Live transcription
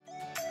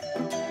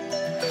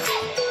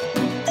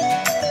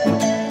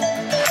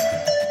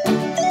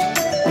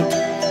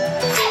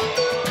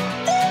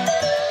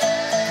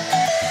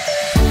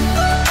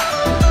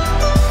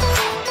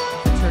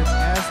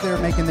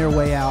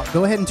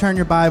Go ahead and turn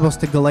your Bibles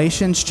to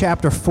Galatians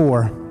chapter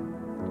 4.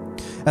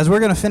 As we're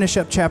going to finish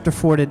up chapter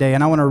 4 today,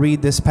 and I want to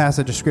read this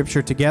passage of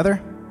Scripture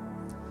together.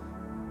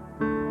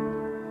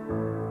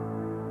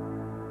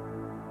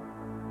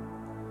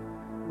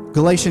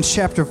 Galatians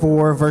chapter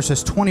 4,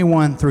 verses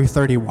 21 through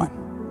 31.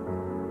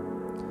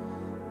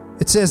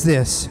 It says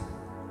this,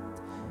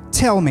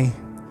 "Tell me,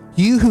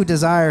 you who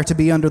desire to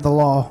be under the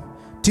law,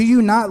 do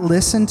you not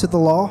listen to the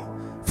law?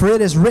 For it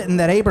is written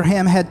that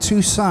Abraham had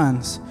 2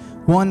 sons,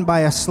 one by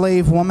a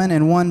slave woman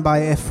and one by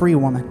a free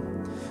woman.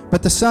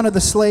 But the son of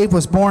the slave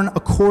was born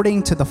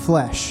according to the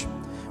flesh,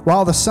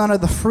 while the son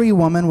of the free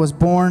woman was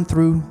born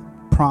through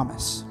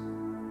promise.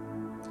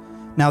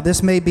 Now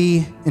this may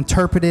be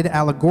interpreted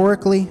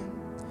allegorically.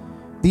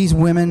 These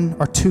women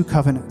are 2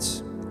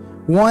 covenants.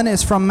 One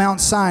is from Mount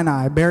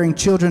Sinai, bearing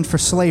children for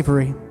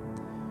slavery.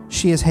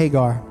 She is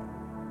Hagar.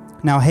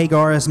 Now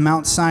Hagar is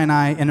Mount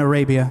Sinai in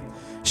Arabia.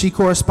 She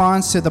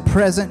corresponds to the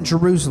present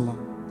Jerusalem,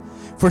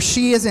 for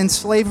she is in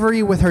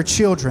slavery with her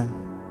children.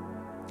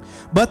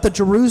 But the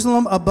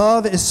Jerusalem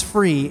above is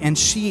free, and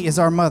she is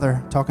our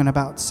mother," talking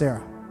about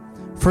Sarah.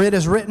 "For it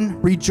is written,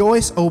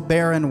 'Rejoice, O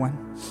barren one,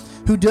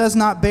 who does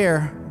not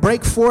bear.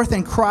 Break forth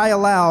and cry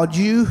aloud,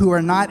 you who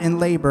are not in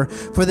labor.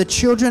 For the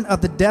children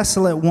of the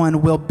desolate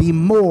one will be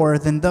more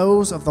than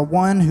those of the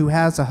one who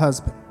has a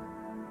husband.'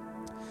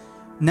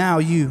 Now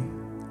you,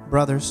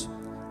 brothers,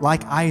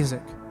 like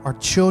Isaac, are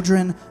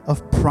children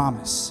of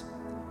promise.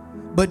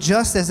 But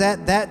just as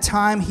at that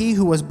time he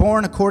who was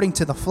born according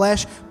to the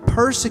flesh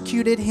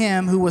persecuted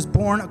him who was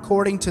born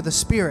according to the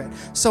Spirit,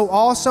 so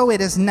also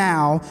it is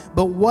now.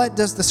 But what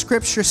does the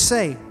Scripture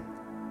say?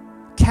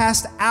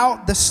 Cast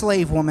out the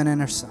slave woman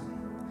and her son.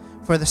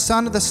 For the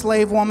son of the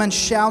slave woman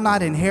shall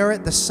not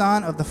inherit the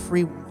son of the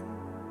free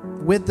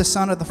woman, with the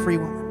son of the free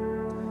woman."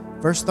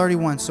 Verse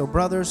 31, "So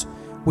brothers,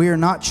 we are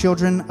not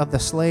children of the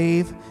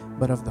slave,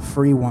 but of the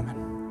free woman."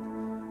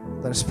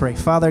 Let us pray.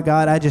 Father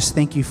God, I just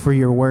thank you for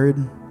your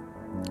word.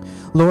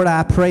 Lord,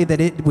 I pray that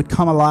it would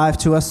come alive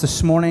to us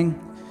this morning.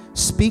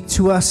 Speak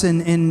to us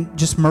in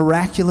just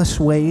miraculous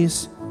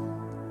ways.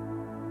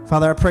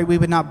 Father, I pray we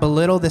would not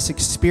belittle this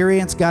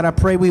experience. God, I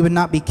pray we would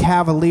not be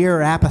cavalier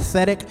or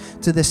apathetic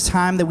to this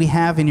time that we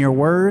have in your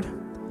word.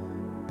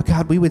 But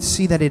God, we would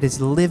see that it is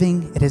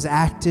living, it is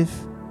active,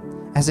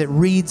 as it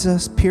reads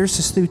us,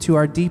 pierces through to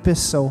our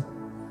deepest soul.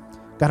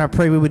 God, I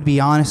pray we would be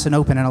honest and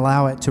open and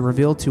allow it to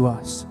reveal to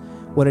us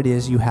what it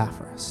is you have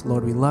for us.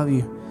 Lord, we love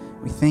you.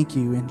 We thank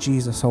you in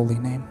Jesus' holy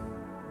name.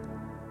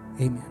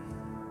 Amen.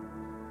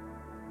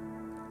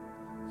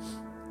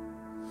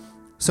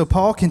 So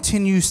Paul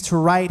continues to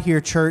write here,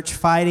 church,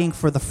 fighting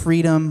for the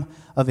freedom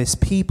of his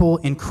people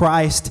in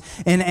Christ.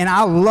 And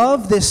I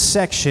love this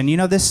section. You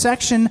know, this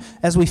section,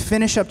 as we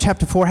finish up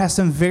chapter 4, has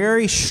some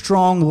very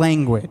strong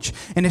language.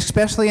 And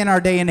especially in our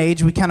day and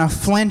age, we kind of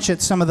flinch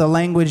at some of the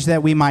language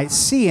that we might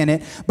see in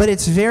it. But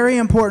it's very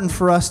important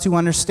for us to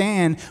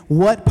understand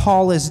what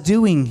Paul is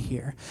doing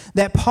here.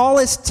 That Paul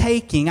is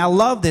taking, I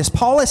love this,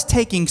 Paul is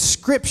taking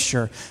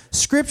Scripture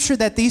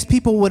that these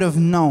people would have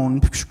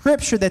known,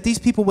 Scripture that these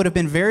people would have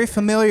been very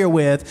familiar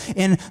with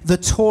in the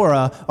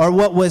Torah, or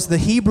what was the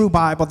Hebrew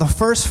Bible,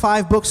 the first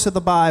 5 books of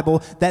the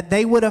Bible that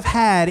they would have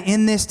had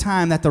in this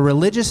time, that the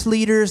religious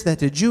leaders, that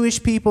the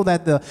Jewish people,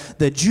 that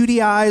the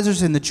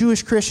Judaizers and the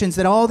Jewish Christians,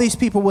 that all these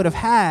people would have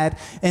had,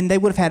 and they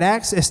would have had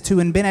access to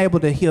and been able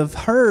to have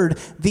heard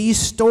these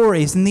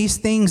stories and these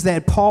things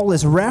that Paul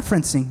is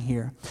referencing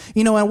here.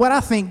 You know, and what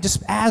I think,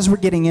 just as we're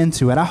getting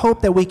into it, I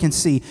hope that we can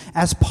see,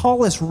 as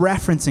Paul is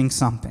referencing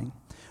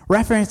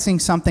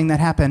something that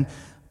happened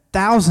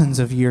thousands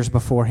of years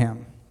before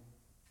him,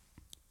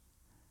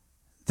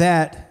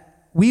 that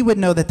we would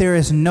know that there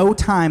is no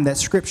time that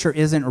Scripture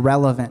isn't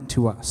relevant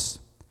to us.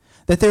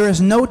 That there is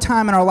no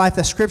time in our life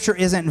that Scripture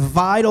isn't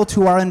vital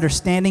to our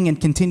understanding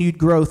and continued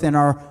growth in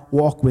our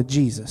walk with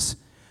Jesus.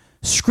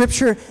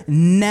 Scripture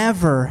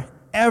never,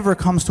 ever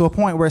comes to a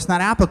point where it's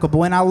not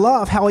applicable. And I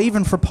love how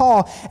even for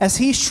Paul, as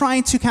he's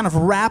trying to kind of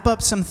wrap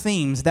up some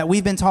themes that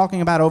we've been talking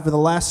about over the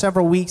last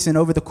several weeks and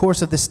over the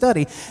course of this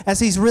study,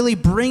 as he's really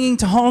bringing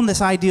to home this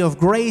idea of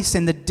grace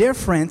and the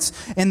difference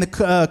and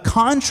the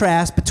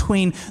contrast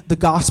between the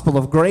gospel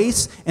of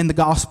grace and the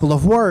gospel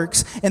of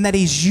works, and that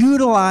he's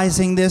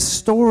utilizing this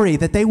story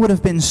that they would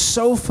have been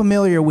so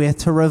familiar with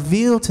to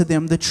reveal to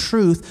them the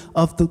truth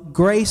of the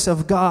grace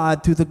of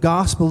God through the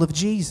gospel of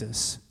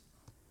Jesus.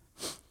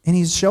 And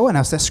he's showing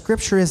us that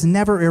Scripture is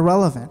never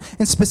irrelevant.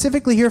 And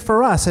specifically here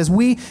for us, as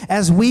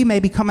we may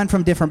be coming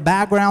from different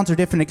backgrounds or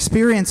different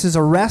experiences,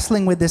 or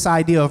wrestling with this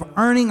idea of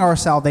earning our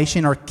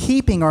salvation or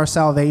keeping our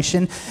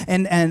salvation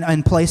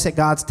and place at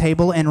God's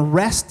table, and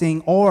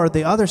resting, or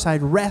the other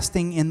side,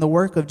 resting in the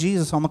work of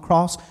Jesus on the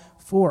cross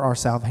for our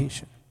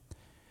salvation.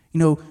 You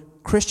know,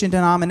 Christian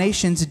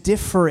denominations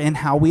differ in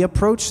how we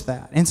approach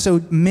that. And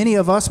so many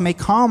of us may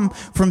come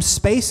from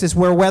spaces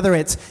where, whether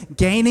it's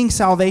gaining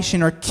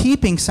salvation or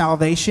keeping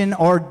salvation,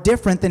 are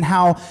different than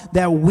how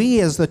that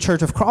we as the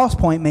Church of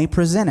Crosspoint may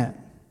present it.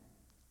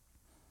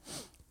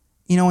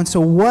 And so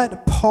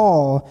what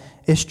Paul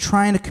is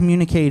trying to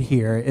communicate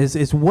here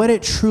is what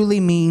it truly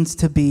means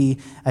to be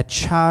a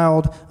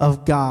child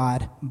of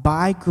God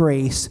by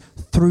grace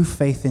through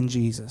faith in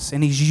Jesus.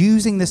 And he's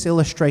using this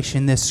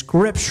illustration, this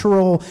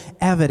scriptural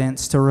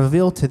evidence to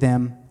reveal to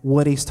them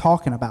what he's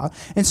talking about.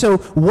 And so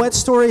what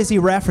story is he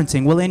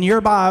referencing? Well, in your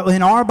Bible,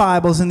 in our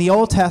Bibles, in the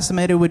Old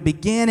Testament, it would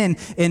begin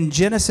in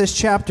Genesis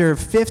chapter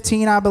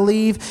 15, I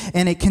believe,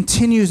 and it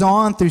continues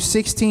on through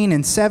 16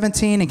 and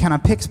 17 and kind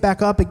of picks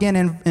back up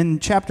again in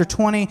chapter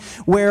 20,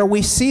 where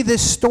we see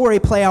this story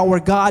play out where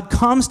God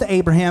comes to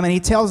Abraham and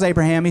he tells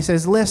Abraham, he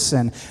says,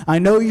 listen, I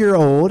know you're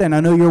old and I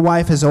know your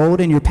wife is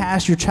old and you're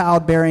past your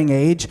childbearing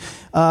age,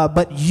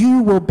 but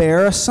you will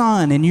bear a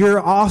son and your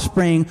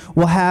offspring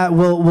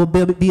will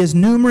be as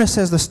numerous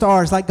as the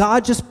stars. Like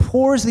God just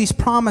pours these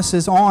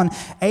promises on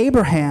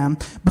Abraham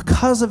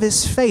because of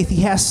his faith.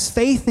 He has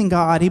faith in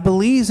God. He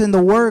believes in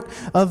the work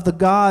of the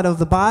God of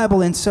the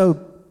Bible. And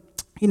so,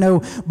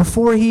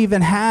 before he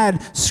even had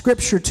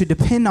scripture to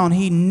depend on,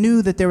 he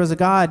knew that there was a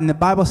God. And the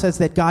Bible says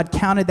that God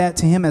counted that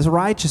to him as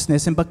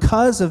righteousness. And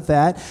because of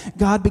that,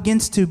 God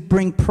begins to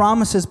bring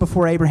promises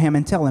before Abraham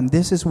and tell him,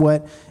 this is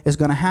what is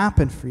going to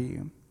happen for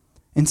you.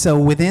 And so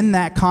within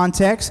that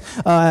context,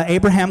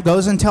 Abraham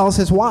goes and tells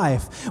his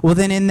wife. Well,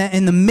 then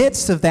in the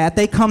midst of that,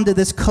 they come to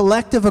this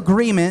collective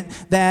agreement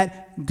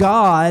that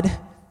God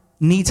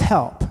needs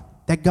help.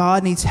 That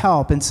God needs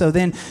help. And so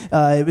then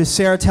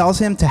Sarah tells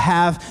him to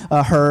have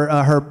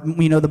her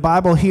the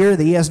Bible here,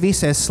 the ESV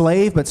says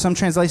slave, but some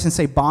translations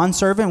say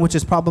bondservant, which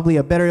is probably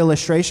a better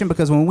illustration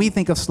because when we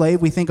think of slave,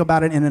 we think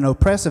about it in an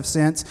oppressive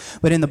sense.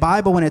 But in the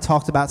Bible, when it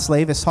talks about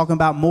slave, it's talking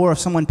about more of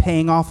someone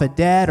paying off a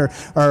debt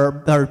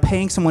or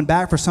paying someone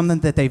back for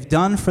something that they've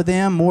done for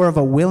them, more of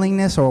a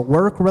willingness or a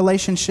work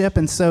relationship.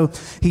 And so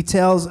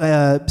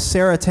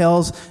Sarah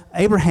tells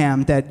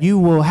Abraham that you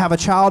will have a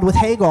child with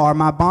Hagar,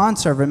 my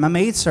bondservant, my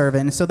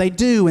maidservant. And so they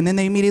do, and then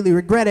they immediately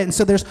regret it. And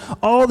so there's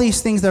all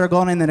these things that are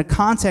going on in the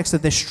context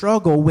of this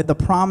struggle with the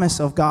promise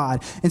of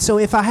God. And so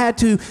if I had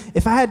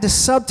to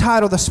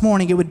subtitle this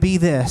morning, it would be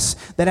this,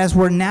 that as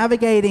we're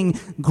navigating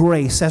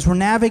grace, as we're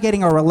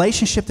navigating our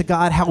relationship to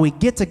God, how we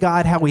get to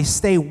God, how we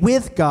stay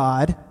with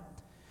God,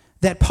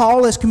 that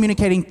Paul is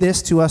communicating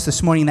this to us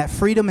this morning, that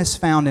freedom is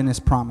found in his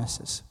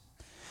promises.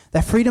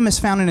 That freedom is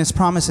found in his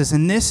promises.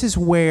 And this is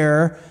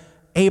where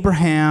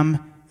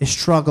Abraham is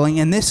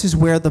struggling. And this is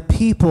where the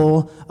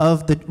people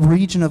of the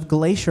region of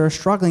Galatia are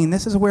struggling. And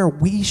this is where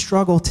we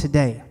struggle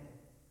today.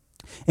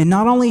 And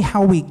not only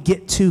how we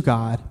get to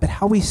God, but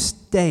how we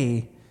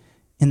stay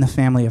in the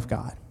family of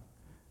God.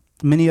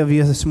 Many of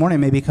you this morning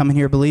may be coming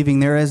here believing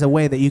there is a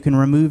way that you can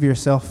remove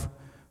yourself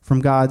from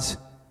God's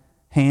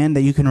hand,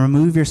 that you can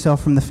remove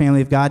yourself from the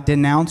family of God,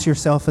 denounce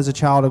yourself as a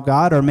child of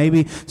God. Or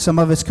maybe some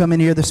of us come in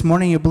here this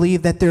morning, you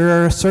believe that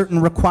there are certain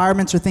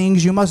requirements or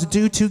things you must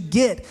do to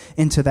get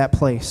into that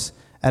place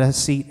at a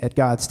seat at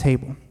God's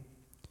table.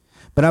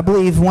 But I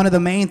believe one of the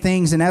main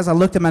things, and as I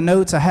looked at my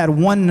notes, I had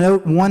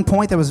one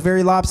point that was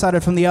very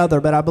lopsided from the other,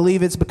 but I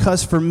believe it's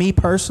because for me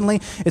personally,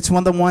 it's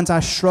one of the ones I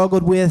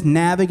struggled with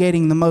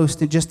navigating the most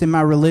just in my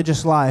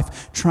religious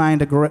life, trying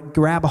to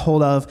grab a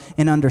hold of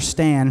and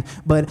understand.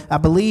 But I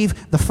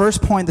believe the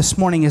first point this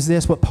morning is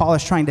this, what Paul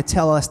is trying to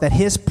tell us, that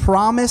his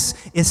promise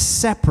is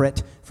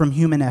separate from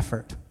human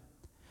effort.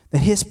 That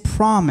his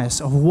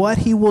promise of what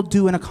he will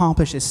do and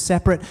accomplish is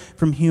separate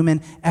from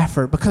human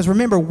effort. Because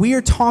remember,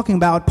 we're talking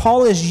about,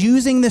 Paul is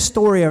using this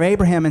story of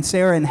Abraham and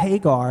Sarah and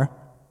Hagar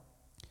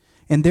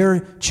and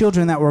their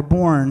children that were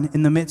born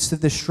in the midst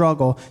of this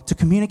struggle to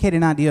communicate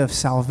an idea of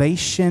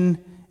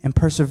salvation and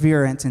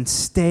perseverance and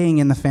staying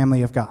in the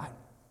family of God.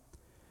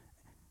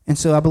 And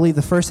so I believe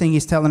the first thing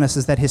he's telling us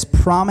is that his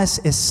promise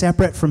is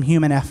separate from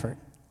human effort.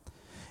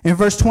 In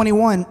verse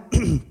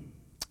 21,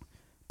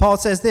 Paul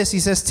says this, he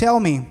says, tell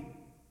me,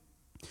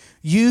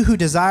 you who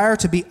desire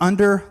to be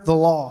under the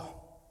law.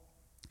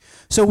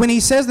 So when he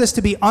says this,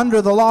 to be under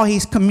the law,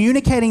 he's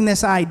communicating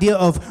this idea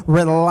of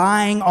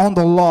relying on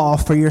the law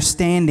for your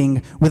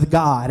standing with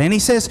God. And he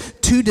says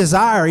to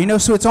desire,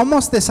 so it's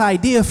almost this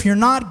idea, if you're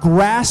not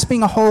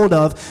grasping a hold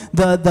of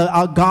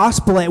the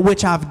gospel at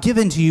which I've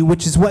given to you,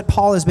 which is what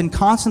Paul has been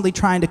constantly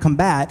trying to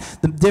combat,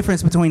 the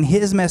difference between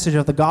his message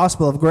of the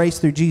gospel of grace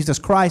through Jesus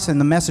Christ and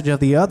the message of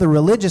the other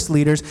religious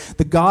leaders,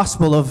 the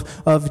gospel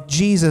of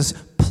Jesus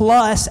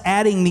plus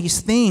adding these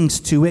things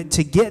to it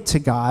to get to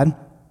God.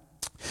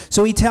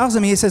 So he tells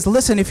him, he says,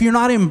 listen, if you're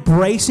not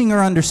embracing or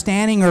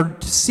understanding or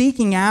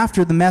seeking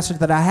after the message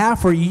that I have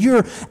for you,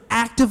 you're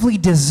actively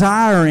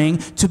desiring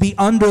to be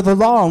under the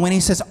law. And when he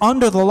says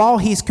under the law,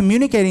 he's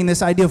communicating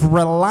this idea of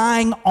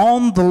relying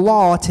on the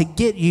law to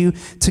get you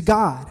to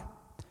God.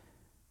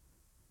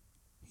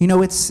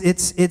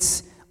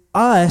 It's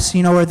us,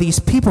 or these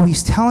people,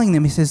 he's telling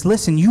them, he says,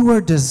 listen, you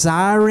are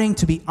desiring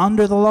to be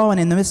under the law,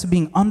 and in the midst of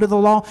being under the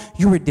law,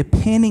 you are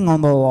depending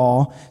on the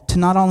law to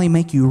not only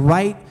make you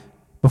right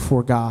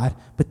before God,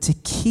 but to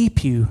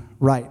keep you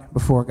right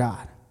before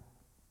God.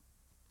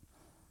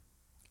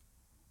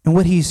 And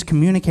what he's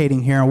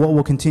communicating here, and what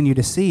we'll continue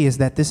to see, is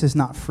that this is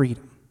not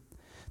freedom.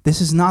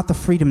 This is not the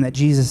freedom that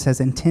Jesus has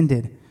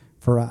intended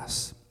for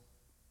us.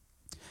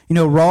 You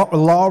know,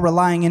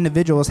 law-relying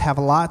individuals have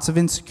lots of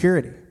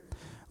insecurity.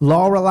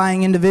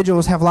 Law-relying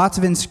individuals have lots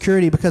of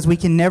insecurity because we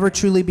can never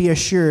truly be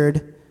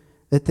assured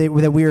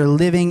that we are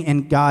living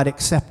in God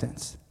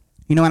acceptance.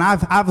 You know, and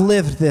I've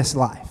lived this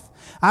life.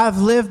 I've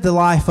lived the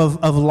life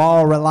of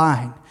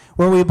law-relying,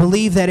 where we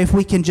believe that if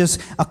we can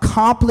just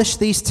accomplish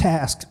these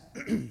tasks,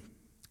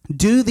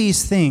 do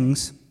these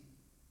things,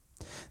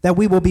 that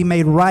we will be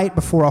made right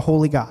before a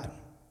holy God.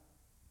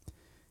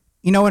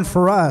 You know, and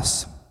for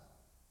us,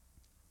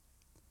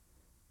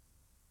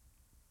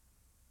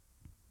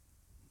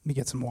 let me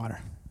get some water,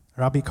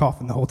 or I'll be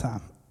coughing the whole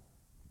time.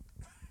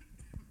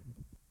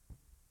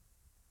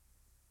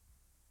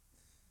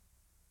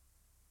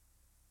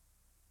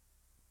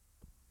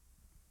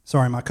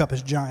 Sorry, my cup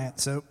is giant,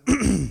 so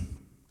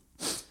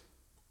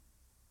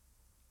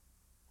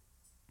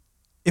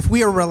if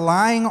we are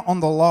relying on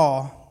the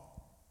law,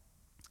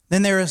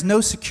 then there is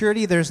no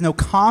security, there's no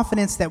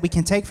confidence that we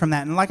can take from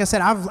that. And like I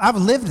said, I've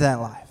lived that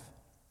life.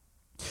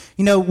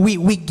 You know,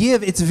 we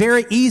give, it's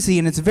very easy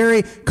and it's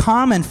very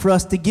common for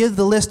us to give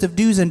the list of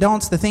do's and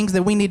don'ts, the things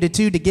that we need to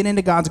do to get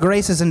into God's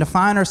graces and to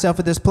find ourselves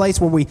at this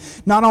place where we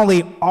not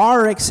only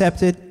are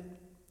accepted,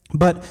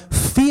 but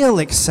feel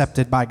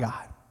accepted by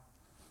God.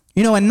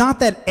 You know, and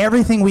not that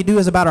everything we do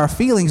is about our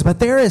feelings, but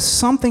there is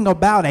something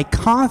about a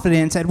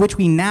confidence at which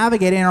we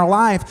navigate in our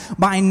life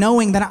by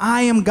knowing that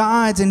I am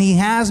God's and He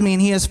has me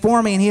and He is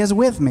for me and He is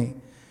with me.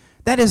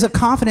 That is a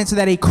confidence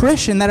that a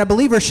Christian, that a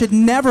believer should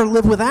never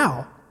live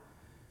without.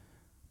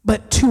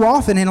 But too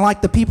often, and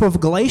like the people of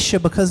Galatia,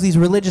 because these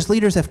religious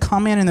leaders have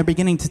come in and they're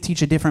beginning to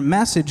teach a different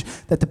message,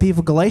 that the people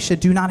of Galatia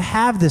do not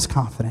have this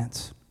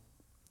confidence.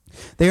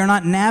 They are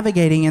not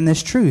navigating in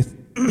this truth.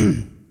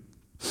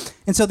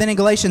 And so then in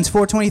Galatians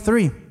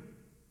 4:23,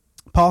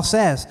 Paul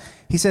says,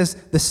 he says,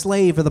 the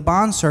slave or the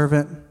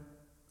bondservant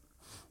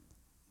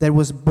that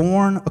was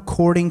born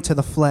according to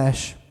the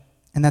flesh,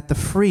 and that the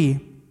free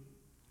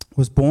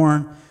was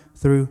born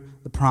through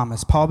the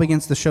promise. Paul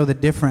begins to show the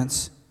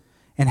difference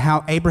in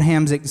how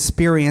Abraham's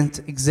experience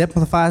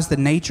exemplifies the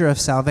nature of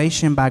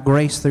salvation by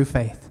grace through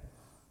faith.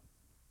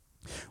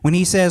 When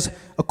he says,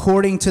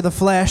 according to the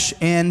flesh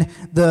and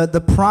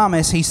the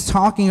promise, he's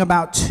talking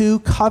about two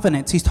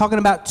covenants. He's talking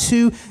about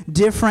two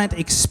different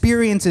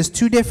experiences,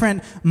 two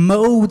different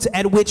modes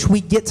at which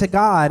we get to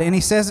God. And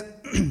he says,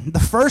 the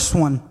first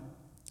one,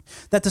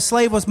 that the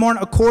slave was born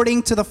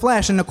according to the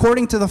flesh. And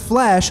according to the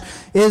flesh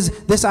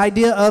is this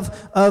idea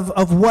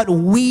of what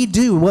we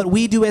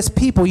do as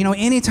people. You know,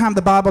 anytime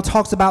the Bible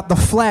talks about the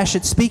flesh,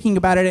 it's speaking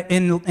about it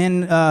in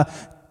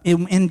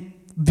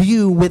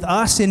view, with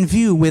us in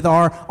view, with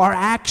our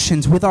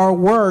actions, with our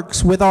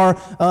works, with our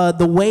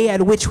the way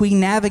at which we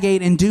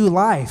navigate and do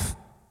life.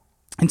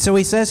 And so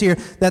he says here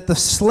that the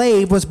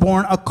slave was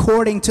born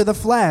according to the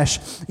flesh.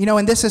 You know,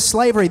 and this is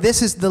slavery.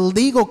 This is the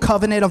legal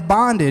covenant of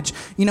bondage.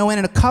 You know,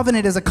 and a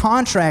covenant is a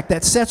contract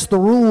that sets the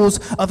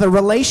rules of a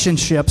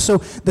relationship. So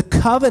the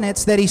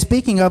covenants that he's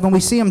speaking of, and we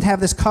see him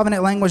have this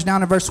covenant language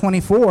down in verse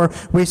 24,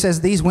 where he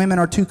says these women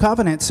are two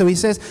covenants. So he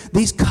says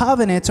these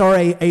covenants are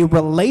a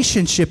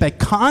relationship, a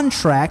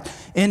contract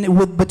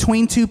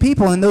between two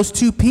people. And those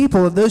two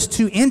people, those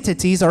two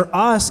entities are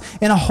us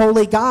and a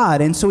holy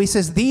God. And so he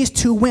says these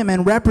two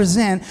women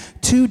represent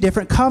two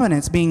different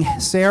covenants, being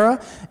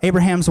Sarah,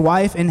 Abraham's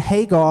wife, and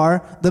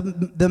Hagar,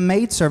 the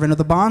maidservant or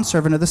the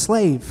bondservant of the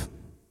slave.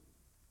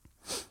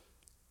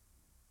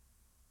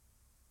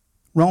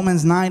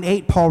 Romans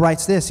 9:8, Paul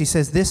writes this. He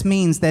says, this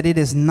means that it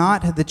is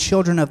not the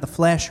children of the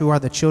flesh who are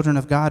the children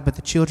of God, but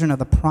the children of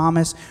the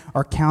promise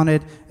are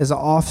counted as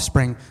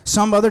offspring.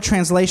 Some other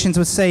translations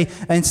would say,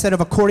 instead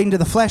of according to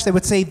the flesh, they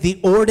would say the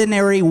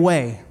ordinary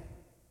way.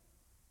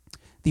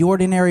 The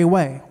ordinary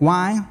way.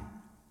 Why?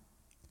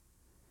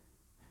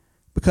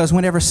 Because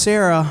whenever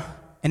Sarah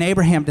and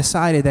Abraham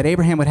decided that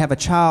Abraham would have a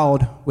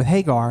child with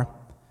Hagar,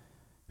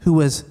 who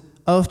was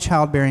of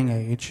childbearing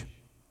age,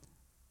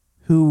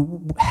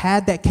 who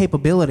had that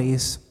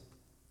capabilities,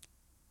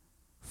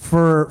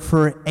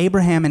 for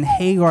Abraham and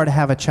Hagar to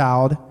have a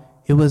child,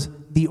 it was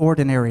the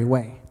ordinary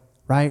way,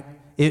 right?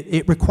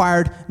 It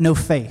required no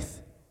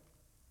faith.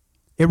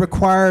 It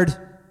required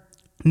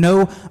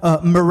no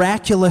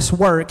miraculous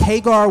work.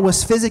 Hagar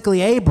was physically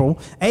able,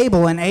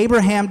 and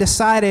Abraham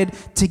decided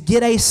to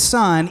get a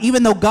son,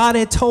 even though God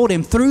had told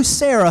him, through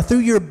Sarah, through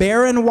your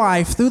barren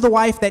wife, through the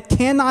wife that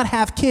cannot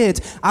have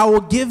kids, I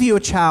will give you a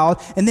child.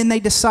 And then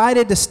they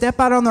decided to step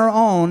out on their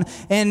own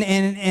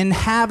and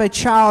have a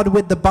child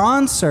with the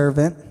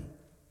bondservant.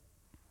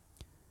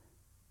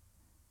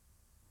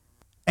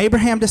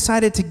 Abraham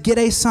decided to get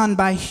a son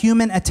by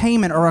human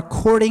attainment, or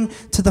according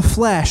to the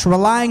flesh,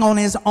 relying on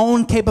his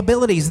own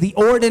capabilities, the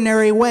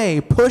ordinary way,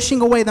 pushing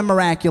away the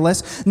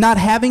miraculous, not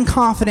having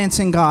confidence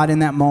in God in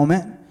that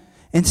moment,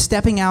 and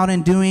stepping out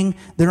and doing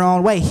their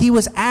own way. He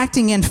was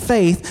acting in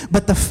faith,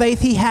 but the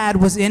faith he had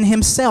was in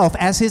himself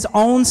as his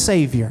own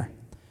Savior.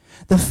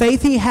 The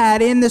faith he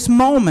had in this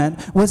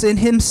moment was in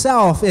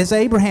himself, as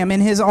Abraham,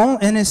 in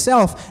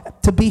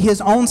himself, to be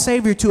his own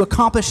Savior, to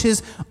accomplish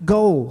his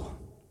goal.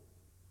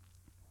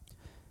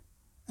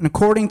 And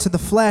according to the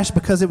flesh,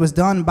 because it was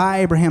done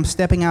by Abraham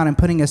stepping out and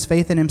putting his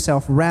faith in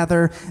himself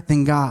rather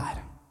than God.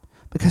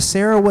 Because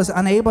Sarah was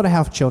unable to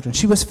have children.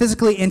 She was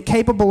physically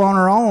incapable on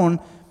her own,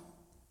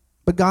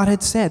 but God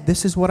had said,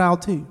 this is what I'll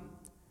do.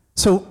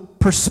 So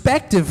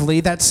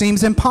prospectively, that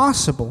seems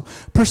impossible.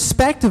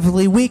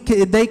 Prospectively,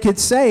 they could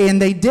say,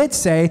 and they did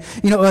say,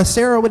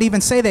 Sarah would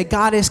even say that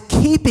God is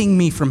keeping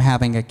me from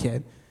having a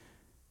kid.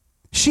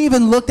 She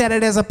even looked at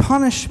it as a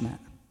punishment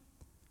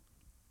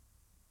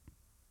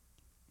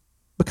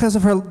because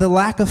of the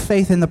lack of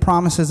faith in the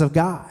promises of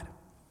God.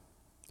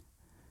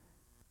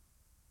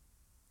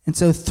 And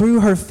so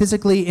through her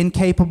physically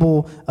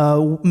incapable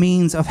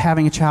means of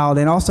having a child,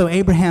 and also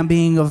Abraham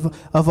being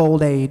of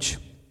old age,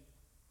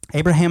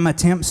 Abraham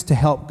attempts to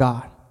help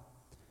God.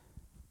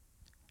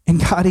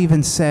 And God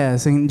even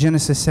says in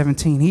Genesis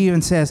 17, he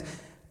even says,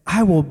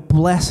 I will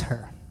bless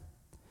her.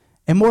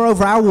 And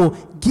moreover, I will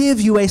give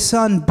you a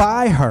son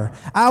by her.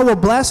 I will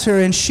bless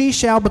her, and she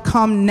shall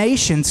become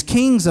nations.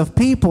 Kings of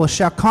people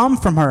shall come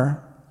from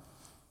her.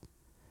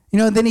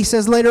 Then he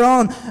says later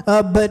on,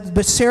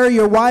 but Sarah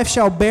your wife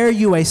shall bear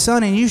you a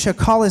son, and you shall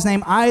call his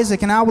name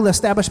Isaac, and I will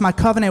establish my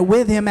covenant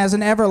with him as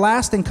an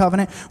everlasting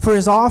covenant for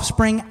his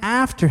offspring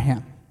after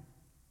him.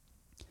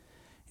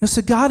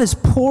 So God is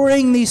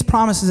pouring these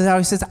promises out.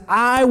 He says,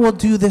 I will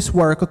do this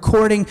work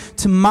according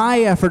to my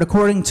effort,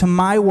 according to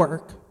my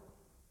work,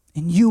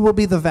 and you will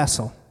be the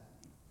vessel.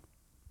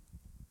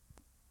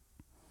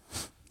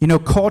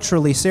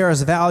 Culturally,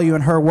 Sarah's value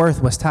and her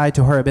worth was tied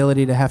to her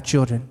ability to have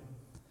children.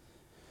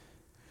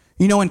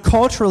 And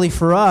culturally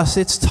for us,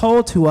 it's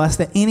told to us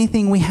that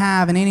anything we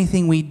have and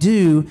anything we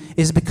do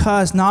is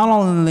because not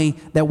only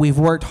that we've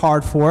worked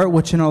hard for it,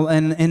 which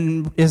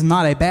and is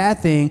not a bad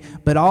thing,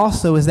 but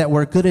also is that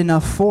we're good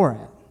enough for it.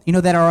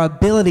 That our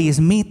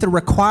abilities meet the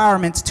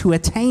requirements to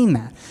attain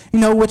that.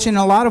 Which in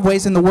a lot of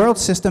ways in the world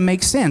system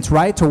makes sense,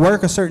 right? To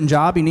work a certain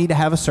job, you need to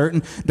have a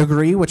certain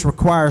degree, which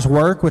requires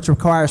work, which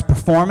requires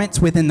performance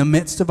within the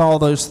midst of all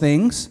those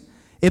things.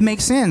 It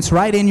makes sense,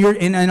 right?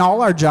 In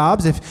all our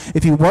jobs,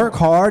 if you work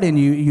hard and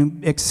you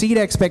exceed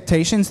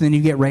expectations, then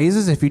you get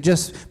raises. If you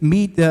just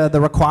meet the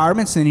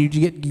requirements, then you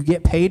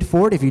get paid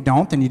for it. If you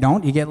don't, then you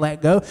don't. You get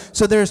let go.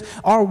 So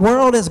our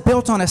world is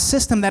built on a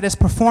system that is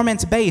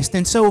performance-based.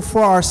 And so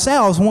for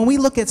ourselves, when we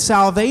look at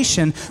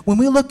salvation, when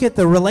we look at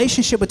the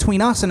relationship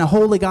between us and a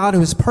holy God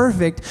who is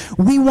perfect,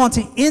 we want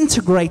to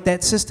integrate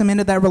that system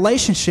into that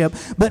relationship.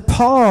 But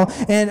Paul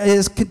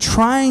is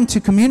trying to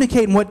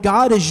communicate, and what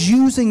God is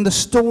using the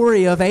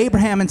story of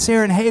Abraham and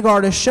Sarah and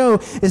Hagar to show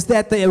is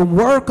that the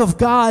work of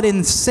God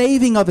in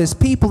saving of his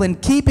people and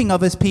keeping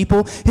of his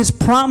people, his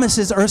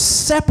promises are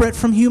separate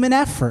from human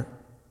effort.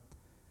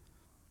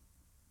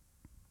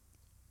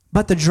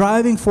 But the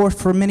driving force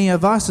for many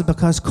of us is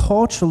because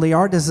culturally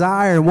our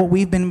desire, what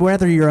we've been,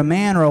 whether you're a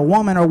man or a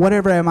woman or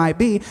whatever it might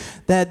be,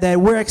 that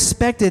we're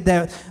expected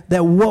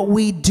that what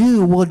we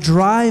do will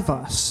drive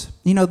us.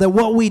 That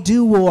what we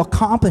do will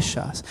accomplish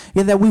us.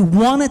 That we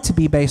want it to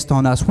be based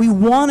on us. We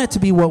want it to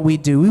be what we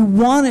do. We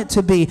want it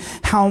to be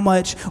how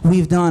much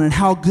we've done and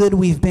how good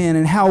we've been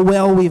and how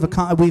well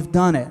we've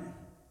done it.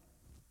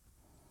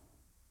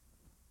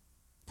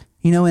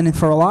 And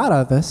for a lot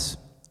of us,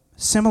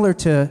 similar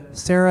to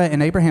Sarah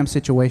and Abraham's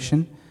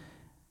situation,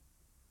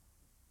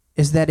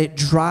 is that it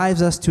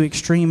drives us to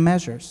extreme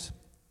measures.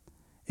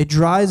 It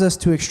drives us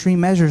to extreme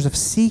measures of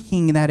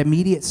seeking that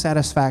immediate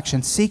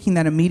satisfaction, seeking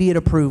that immediate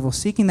approval,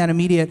 seeking that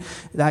immediate,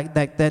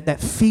 that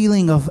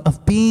feeling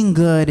of being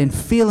good and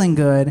feeling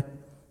good.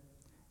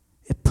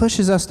 It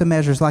pushes us to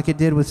measures like it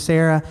did with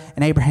Sarah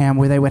and Abraham,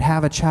 where they would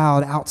have a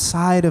child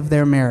outside of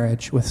their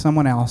marriage with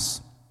someone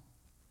else.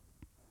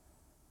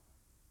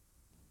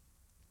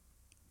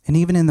 And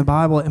even in the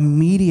Bible,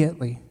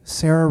 immediately,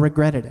 Sarah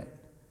regretted it.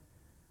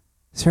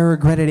 Sarah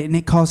regretted it, and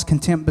it caused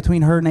contempt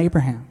between her and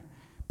Abraham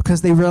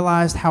because they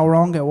realized how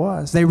wrong it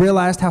was. They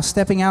realized how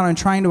stepping out and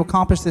trying to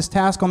accomplish this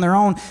task on their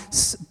own,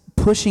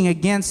 pushing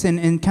against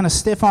and kind of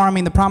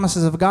stiff-arming the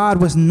promises of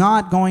God was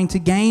not going to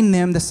gain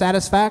them the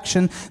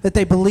satisfaction that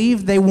they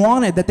believed they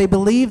wanted, that they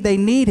believed they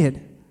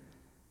needed.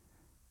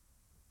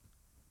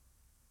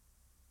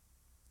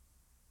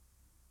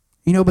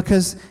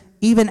 Because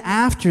even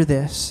after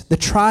this, the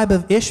tribe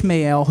of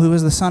Ishmael, who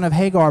was the son of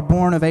Hagar,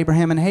 born of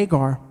Abraham and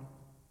Hagar,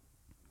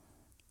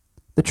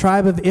 the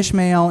tribe of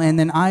Ishmael and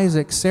then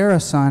Isaac,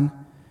 Sarah's son,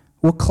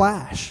 will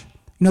clash.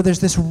 There's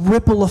this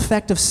ripple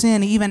effect of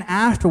sin even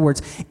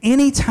afterwards.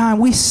 Anytime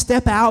we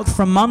step out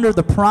from under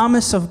the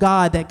promise of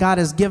God that God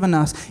has given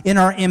us in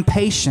our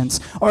impatience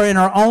or in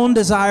our own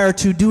desire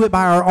to do it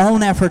by our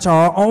own efforts or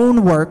our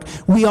own work,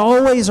 we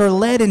always are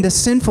led into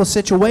sinful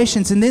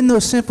situations, and then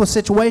those sinful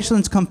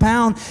situations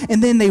compound,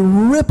 and then they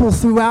ripple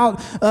throughout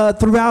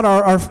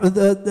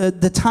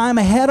the time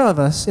ahead of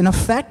us and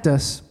affect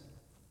us.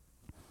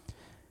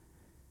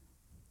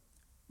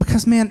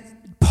 Because, man,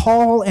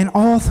 Paul and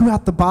all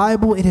throughout the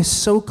Bible, it is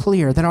so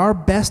clear that our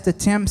best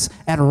attempts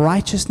at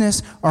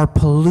righteousness are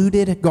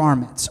polluted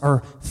garments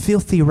or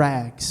filthy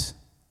rags.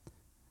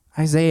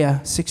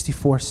 Isaiah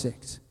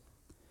 64:6.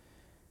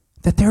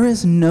 that there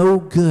is no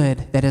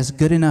good that is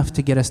good enough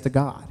to get us to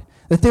God.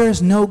 That there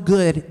is no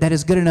good that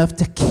is good enough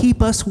to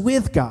keep us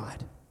with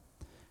God.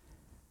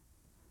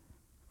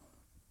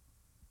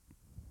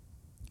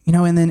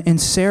 And then in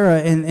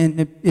Sarah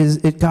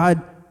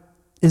God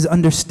is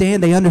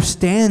they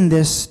understand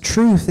this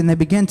truth, and they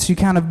begin to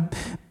kind of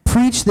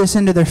preach this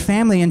into their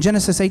family in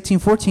Genesis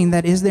 18:14,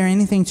 that is there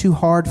anything too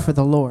hard for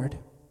the Lord?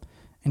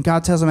 And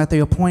God tells them, at the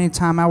appointed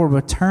time I will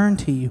return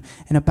to you,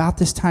 and about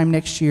this time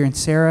next year, and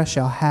Sarah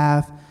shall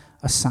have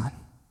a son.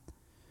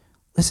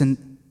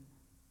 Listen,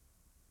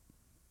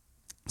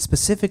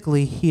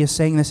 specifically, he is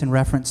saying this in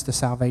reference to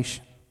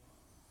salvation.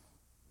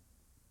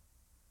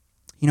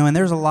 And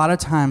there's a lot of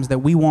times that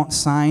we want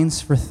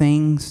signs for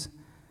things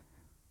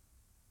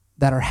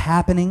that are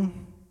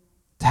happening,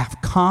 to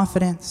have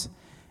confidence,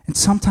 and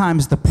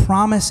sometimes the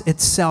promise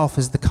itself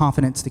is the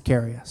confidence to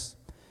carry us.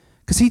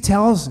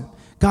 Because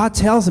God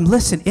tells him,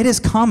 listen, it is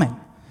coming.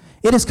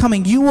 It is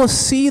coming. You will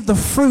see the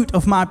fruit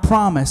of my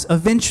promise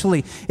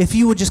eventually if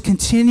you will just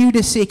continue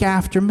to seek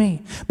after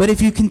me. But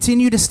if you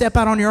continue to step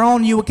out on your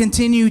own, you will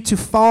continue to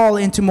fall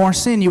into more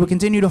sin. You will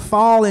continue to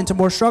fall into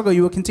more struggle.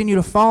 You will continue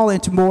to fall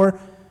into more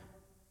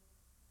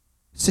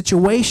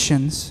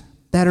situations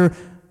that are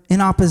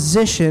in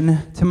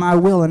opposition to my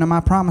will and to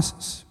my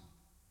promises.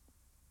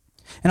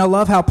 And I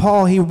love how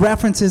Paul, he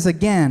references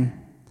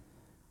again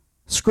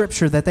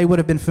scripture that they would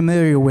have been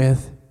familiar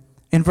with.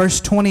 In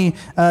verse 20,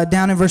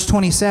 down in verse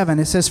 27,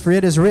 it says, for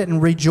it is written,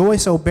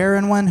 rejoice, O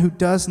barren one who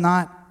does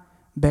not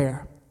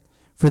bear,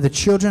 for the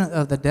children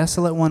of the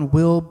desolate one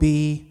will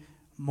be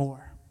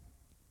more.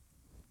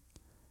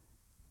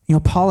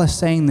 Paul is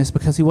saying this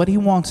because what he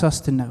wants us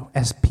to know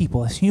as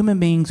people, as human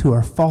beings who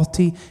are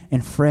faulty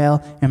and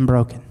frail and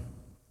broken.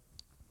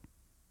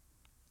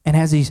 And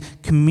as he's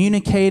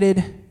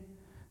communicated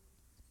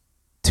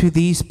to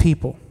these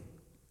people,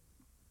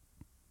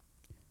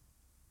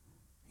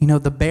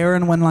 the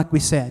barren one, like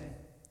we said,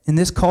 in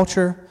this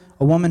culture,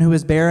 a woman who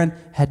is barren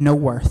had no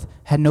worth,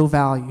 had no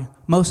value.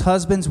 Most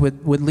husbands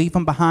would leave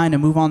them behind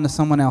and move on to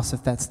someone else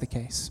if that's the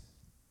case.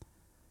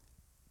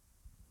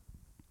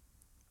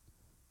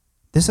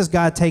 This is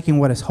God taking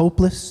what is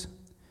hopeless,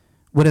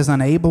 what is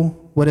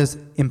unable, what is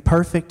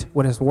imperfect,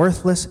 what is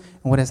worthless, and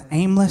what is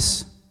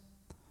aimless,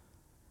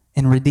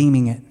 and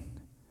redeeming it,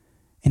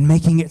 and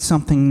making it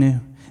something new,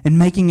 and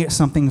making it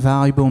something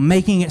valuable,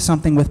 making it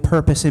something with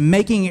purpose, and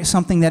making it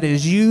something that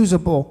is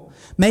usable,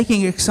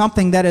 making it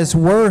something that is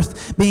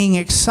worth being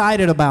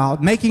excited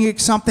about, making it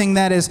something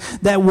that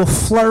will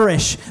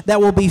flourish, that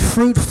will be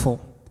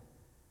fruitful.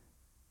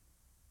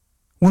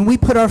 When we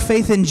put our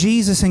faith in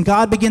Jesus and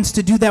God begins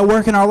to do that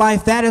work in our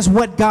life, that is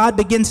what God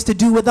begins to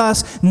do with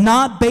us,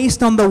 not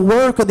based on the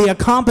work or the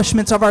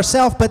accomplishments of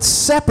ourselves, but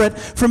separate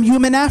from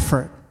human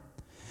effort.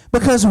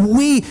 Because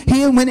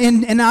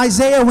in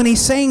Isaiah, when he's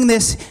saying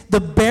this,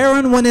 the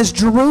barren one is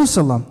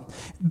Jerusalem.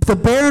 The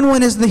barren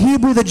one is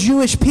the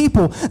Jewish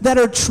people that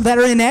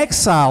are in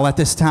exile at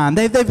this time.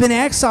 They've been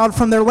exiled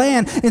from their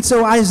land. And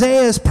so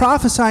Isaiah is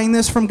prophesying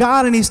this from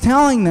God, and he's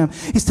telling them,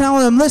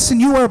 listen,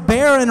 you are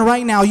barren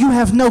right now. You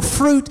have no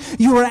fruit.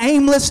 You are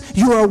aimless.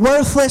 You are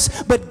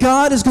worthless. But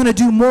God is going to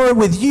do more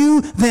with you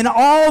than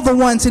all the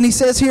ones. And he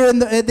says here in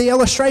the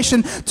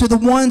illustration, to the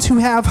ones who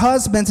have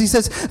husbands, he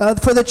says,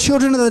 for the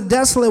children of the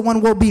desolate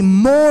one will be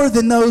more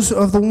than those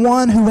of the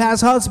one who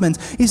has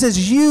husbands. He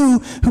says,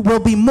 you will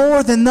be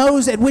more than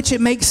those at which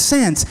it makes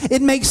sense.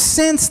 It makes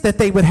sense that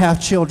they would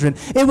have children.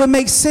 It would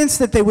make sense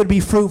that they would be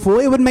fruitful.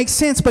 It would make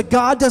sense, but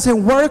God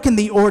doesn't work in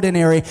the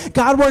ordinary.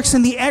 God works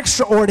in the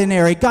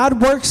extraordinary.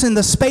 God works in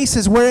the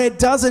spaces where it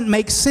doesn't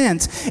make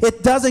sense.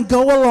 It doesn't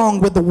go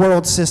along with the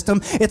world system.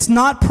 It's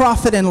not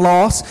profit and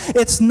loss.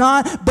 It's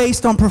not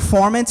based on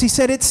performance. He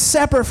said it's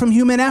separate from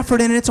human effort,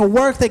 and it's a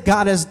work that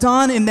God has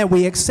done and that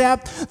we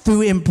accept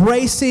through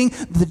embracing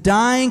the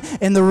dying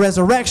and the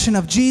resurrection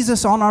of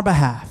Jesus on our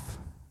behalf.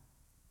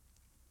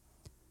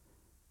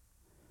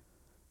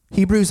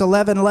 Hebrews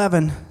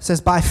 11:11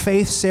 says, by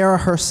faith Sarah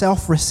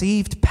herself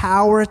received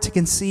power to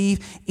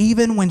conceive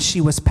even when she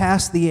was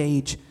past the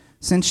age,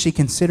 since she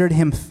considered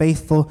him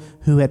faithful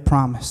who had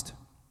promised.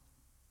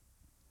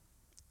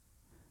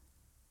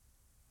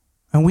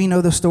 And we know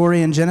the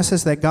story in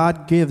Genesis that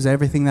God gives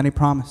everything that he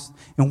promised.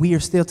 And we are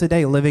still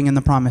today living in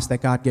the promise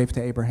that God gave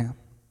to Abraham.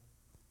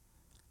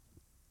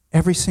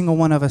 Every single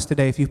one of us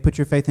today, if you've put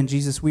your faith in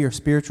Jesus, we are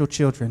spiritual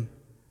children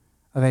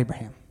of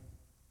Abraham.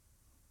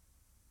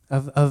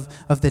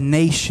 Of the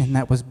nation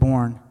that was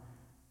born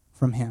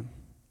from him.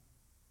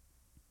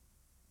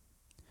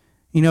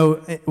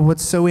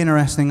 What's so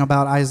interesting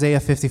about Isaiah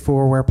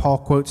 54, where Paul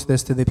quotes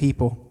this to the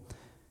people,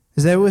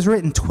 is that it was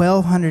written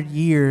 1,200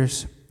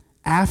 years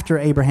after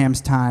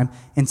Abraham's time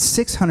and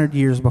 600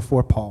 years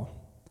before Paul.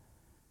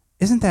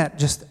 Isn't that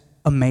just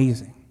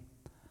amazing?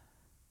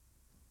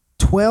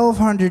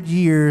 1,200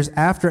 years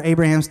after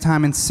Abraham's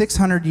time and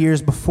 600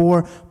 years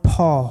before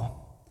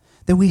Paul,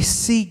 that we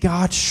see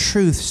God's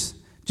truths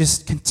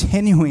just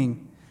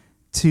continuing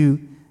to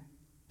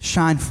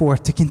shine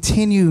forth, to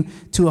continue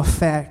to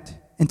affect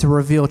and to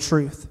reveal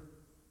truth.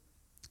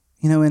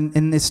 You know,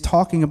 in this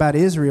talking about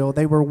Israel,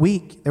 they were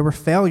weak, they were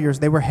failures,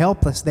 they were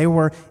helpless, they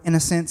were, in a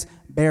sense,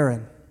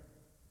 barren.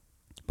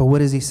 But what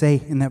does he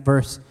say in that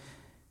verse?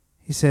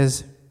 He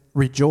says,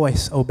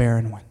 rejoice, O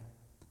barren one.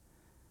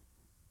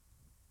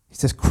 He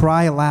says,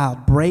 cry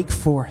aloud, break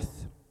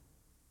forth.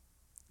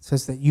 It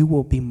says that you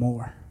will be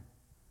more.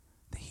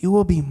 That you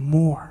will be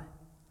more.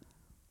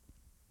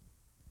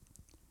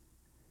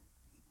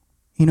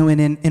 You know, and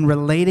in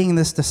relating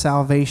this to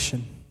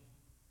salvation,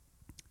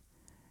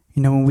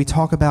 you know, when we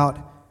talk about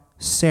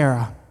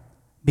Sarah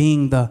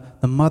being the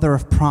mother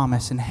of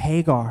promise and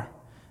Hagar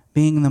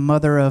being the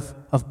mother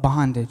of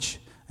bondage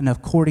and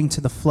according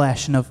to the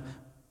flesh and of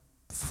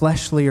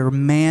fleshly or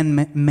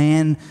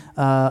man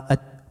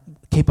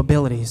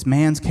capabilities,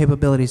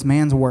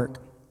 man's work.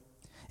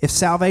 If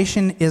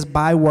salvation is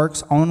by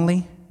works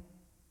only,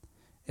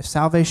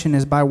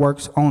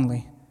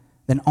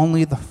 then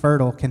only the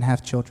fertile can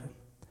have children.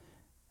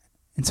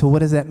 And so what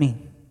does that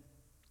mean?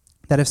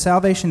 That if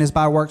salvation is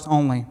by works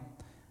only,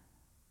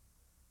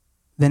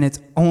 then it's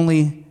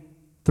only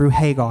through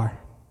Hagar.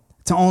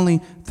 It's only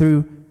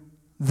through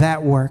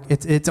that work.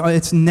 It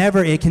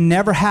can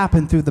never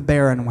happen through the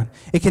barren one.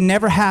 It can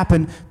never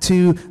happen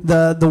to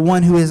the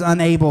one who is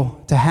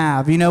unable to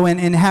have. You know,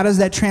 and how does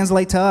that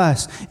translate to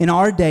us in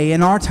our day,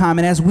 in our time,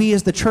 and as we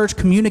as the church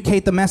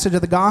communicate the message of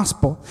the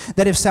gospel,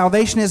 that if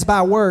salvation is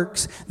by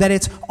works, that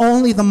it's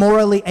only the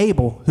morally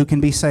able who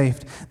can be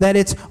saved. That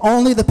it's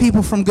only the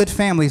people from good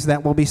families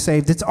that will be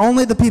saved. It's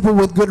only the people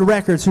with good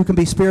records who can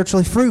be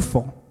spiritually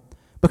fruitful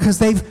because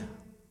they've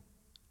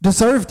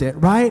deserved it,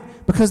 right?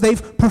 Because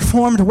they've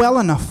performed well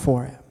enough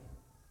for it.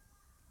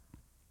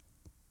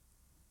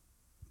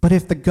 But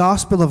if the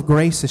gospel of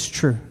grace is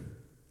true,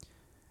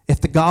 if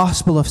the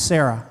gospel of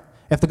Sarah,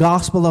 if the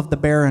gospel of the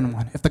barren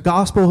one, if the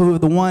gospel of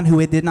the one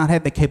who did not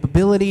have the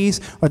capabilities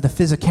or the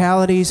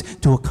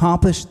physicalities to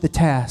accomplish the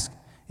task,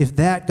 if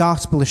that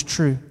gospel is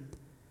true,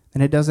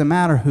 then it doesn't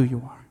matter who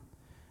you are.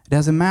 It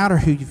doesn't matter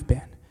who you've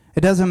been.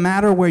 It doesn't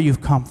matter where you've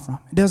come from.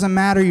 It doesn't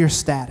matter your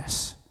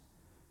status.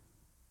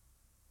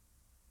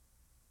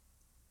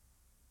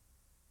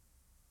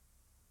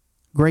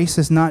 Grace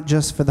is not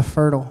just for the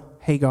fertile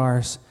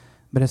Hagars,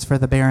 but it's for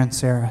the barren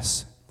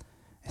Sarahs.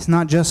 It's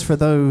not just for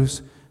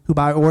those who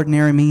by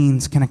ordinary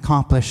means can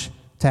accomplish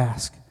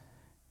tasks.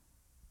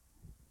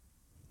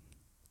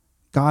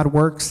 God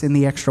works in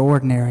the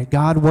extraordinary.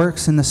 God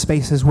works in the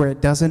spaces where it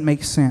doesn't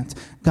make sense.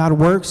 God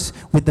works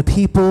with the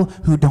people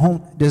who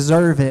don't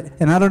deserve it.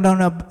 And I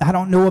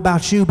don't know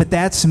about you, but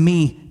that's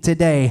me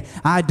today.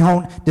 I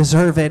don't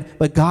deserve it,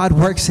 but God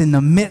works in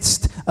the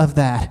midst of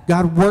that.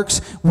 God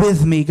works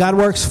with me. God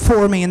works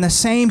for me. And the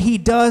same He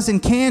does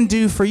and can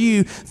do for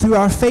you through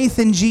our faith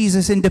in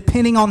Jesus and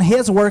depending on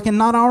His work and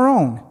not our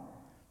own.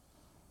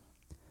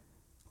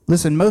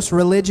 Listen, most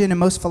religion and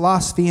most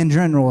philosophy in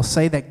general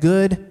say that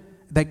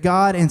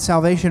God and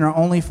salvation are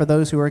only for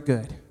those who are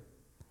good.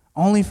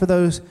 Only for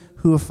those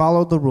who have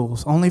followed the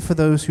rules. Only for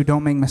those who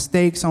don't make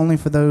mistakes. Only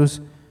for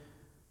those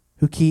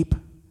who keep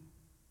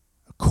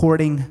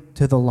according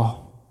to the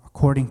law,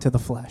 according to the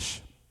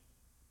flesh.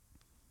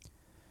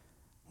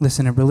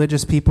 Listen, to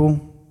religious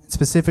people,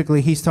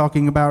 specifically he's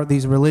talking about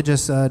these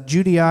religious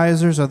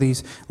Judaizers or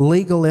these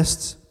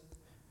legalists.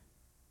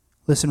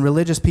 Listen,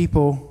 religious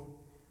people,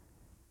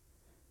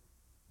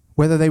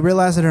 whether they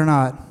realize it or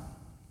not,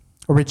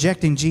 are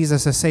rejecting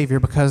Jesus as Savior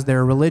because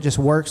their religious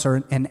works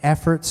and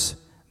efforts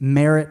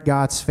merit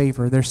God's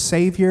favor. Their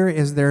Savior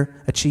is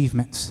their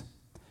achievements.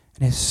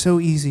 And it's so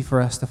easy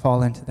for us to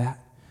fall into that,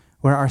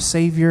 where our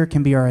Savior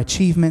can be our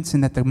achievements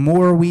and that the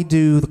more we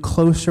do, the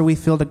closer we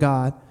feel to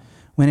God,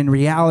 when in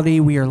reality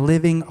we are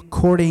living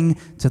according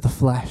to the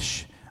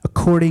flesh,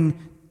 according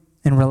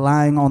and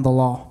relying on the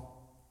law.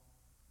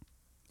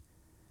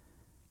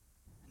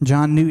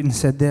 John Newton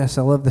said this.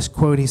 I love this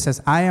quote. He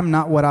says, "I am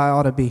not what I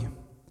ought to be.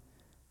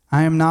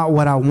 I am not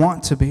what I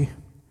want to be.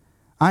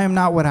 I am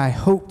not what I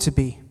hope to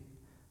be.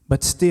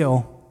 But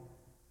still,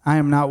 I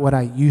am not what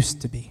I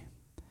used to be.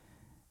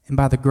 And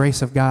by the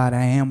grace of God,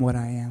 I am what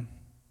I am."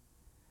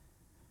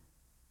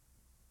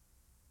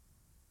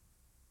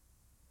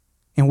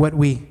 And what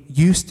we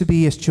used to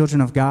be as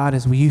children of God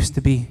is we used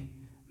to be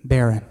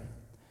barren.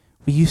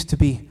 We used to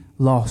be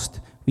lost.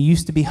 We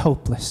used to be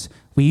hopeless.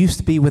 We used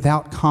to be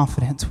without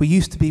confidence. We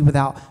used to be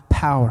without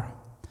power.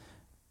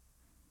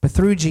 But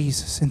through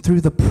Jesus and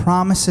through the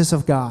promises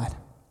of God,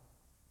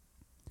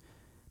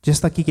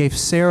 just like He gave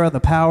Sarah the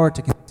power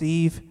to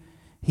conceive,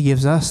 He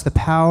gives us the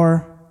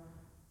power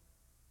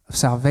of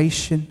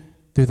salvation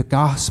through the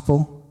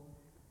gospel.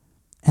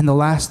 And the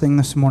last thing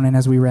this morning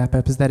as we wrap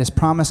up is that His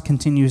promise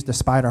continues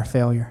despite our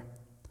failure.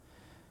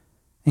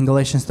 In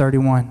Galatians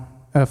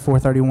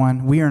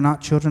 4:31, we are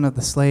not children of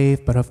the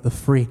slave, but of the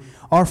free.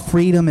 Our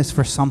freedom is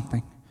for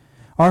something.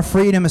 Our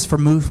freedom is for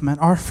movement.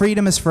 Our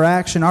freedom is for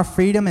action. Our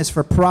freedom is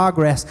for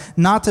progress,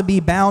 not to be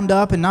bound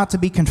up and not to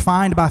be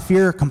confined by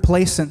fear or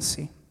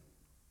complacency.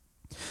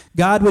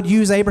 God would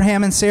use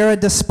Abraham and Sarah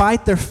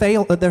despite their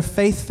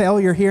faith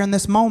failure here in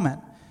this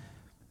moment.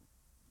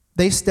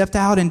 They stepped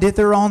out and did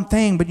their own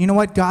thing, but you know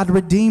what? God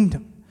redeemed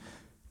them.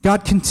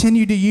 God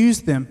continued to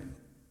use them.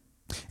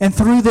 And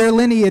through their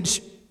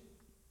lineage,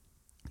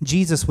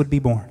 Jesus would be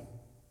born.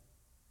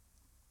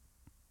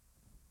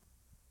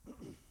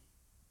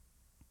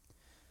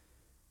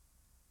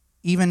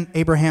 Even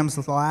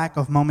Abraham's lack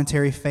of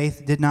momentary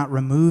faith did not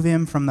remove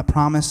him from the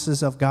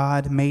promises of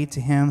God made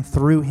to him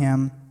through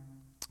him,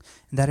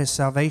 and that is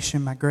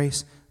salvation by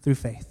grace through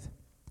faith.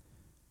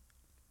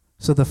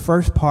 So the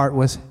first part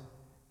was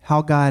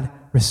how God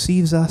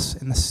receives us,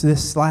 and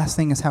this last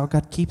thing is how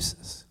God keeps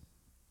us.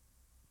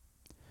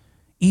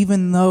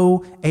 Even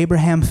though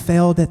Abraham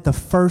failed at the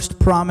first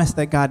promise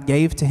that God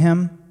gave to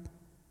him,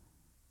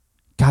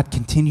 God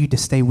continued to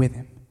stay with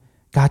him.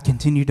 God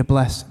continued to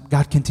bless him.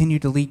 God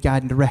continued to lead,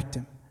 guide, and direct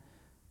him.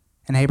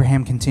 And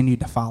Abraham continued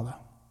to follow.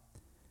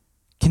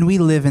 Can we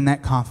live in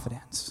that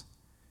confidence?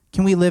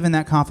 Can we live in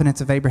that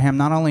confidence of Abraham,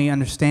 not only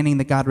understanding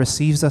that God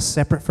receives us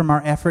separate from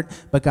our effort,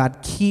 but God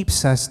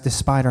keeps us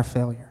despite our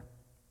failure?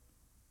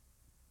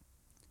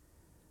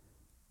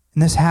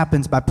 And this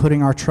happens by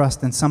putting our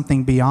trust in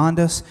something beyond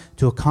us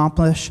to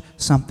accomplish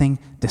something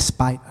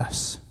despite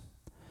us.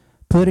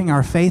 Putting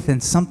our faith in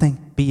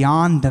something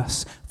beyond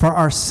us for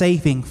our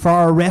saving, for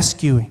our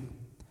rescuing,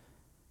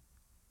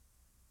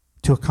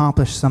 to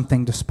accomplish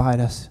something despite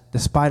us,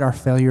 despite our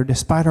failure,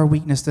 despite our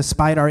weakness,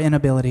 despite our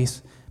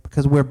inabilities,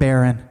 because we're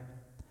barren.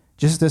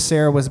 Just as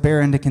Sarah was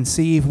barren to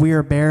conceive, we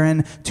are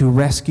barren to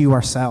rescue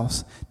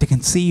ourselves, to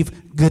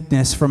conceive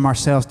goodness from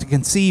ourselves, to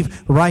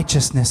conceive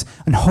righteousness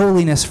and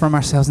holiness from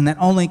ourselves, and that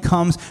only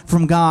comes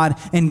from God.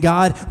 And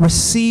God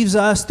receives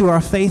us through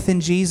our faith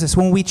in Jesus.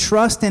 When we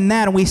trust in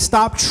that and we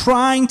stop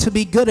trying to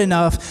be good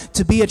enough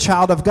to be a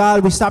child of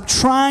God, we stop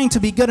trying to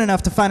be good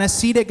enough to find a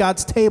seat at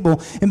God's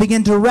table and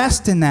begin to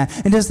rest in that.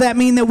 And does that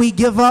mean that we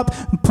give up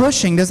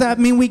pushing? Does that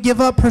mean we give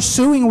up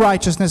pursuing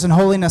righteousness and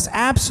holiness?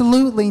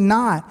 Absolutely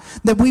not.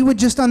 That we would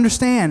just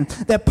understand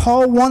that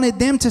Paul wanted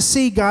them to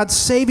see God's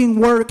saving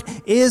work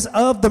is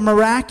of the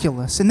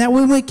miraculous, and that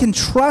when we can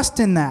trust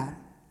in that,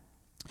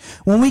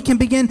 when we can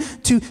begin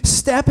to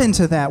step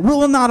into that,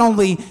 we'll not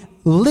only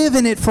live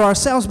in it for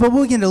ourselves, but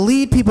we'll begin to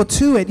lead people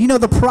to it. You know,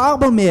 the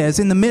problem is,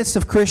 in the midst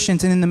of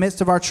Christians and in the midst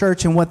of our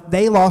church, and what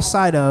they lost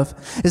sight of,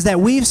 is that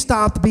we've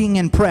stopped being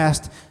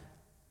impressed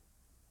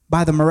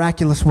by the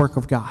miraculous work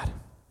of God.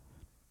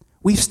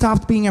 We've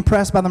stopped being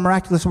impressed by the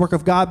miraculous work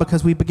of God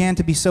because we began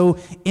to be so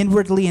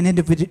inwardly and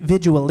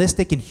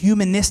individualistic and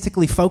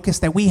humanistically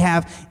focused that we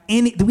have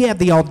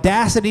the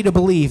audacity to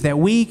believe that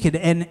we could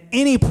at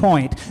any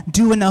point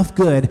do enough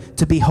good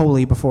to be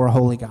holy before a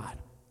holy God.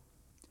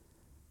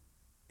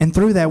 And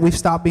through that, we've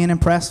stopped being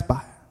impressed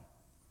by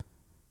it.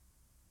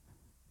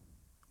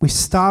 We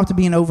stopped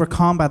being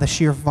overcome by the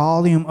sheer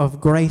volume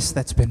of grace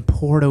that's been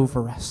poured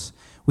over us.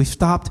 We've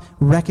stopped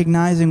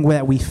recognizing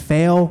that we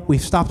fail.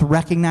 We've stopped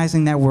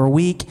recognizing that we're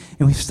weak.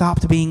 And we've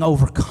stopped being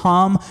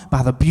overcome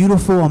by the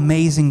beautiful,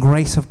 amazing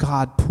grace of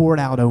God poured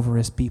out over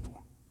his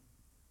people.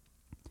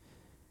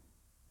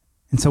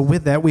 And so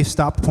with that, we've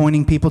stopped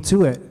pointing people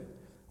to it.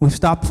 We've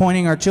stopped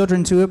pointing our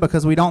children to it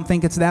because we don't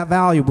think it's that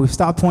valuable. We've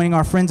stopped pointing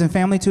our friends and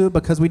family to it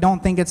because we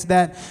don't think it's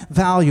that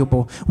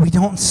valuable. We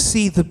don't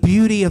see the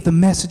beauty of the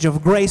message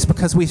of grace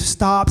because we've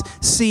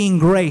stopped seeing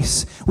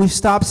grace. We've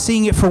stopped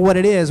seeing it for what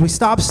it is. We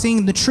stopped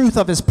seeing the truth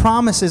of his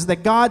promises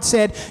that God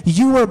said,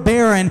 you are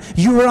barren,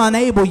 you are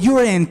unable, you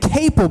are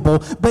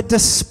incapable, but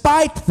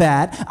despite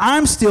that,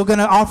 I'm still going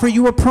to offer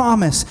you a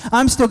promise.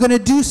 I'm still going to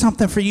do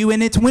something for you.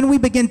 And it's when we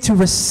begin to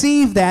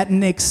receive that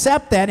and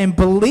accept that and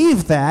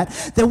believe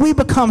that we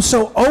become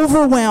so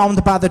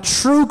overwhelmed by the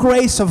true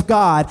grace of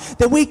God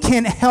that we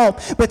can't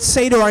help but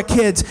say to our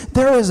kids,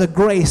 there is a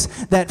grace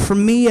that for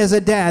me as a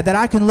dad, that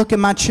I can look at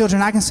my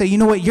children, I can say, you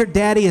know what, your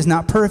daddy is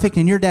not perfect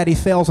and your daddy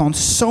fails on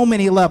so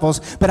many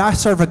levels, but I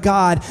serve a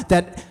God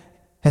that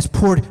has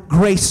poured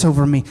grace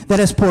over me, that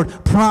has poured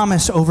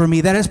promise over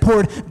me, that has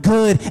poured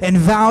good and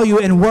value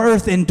and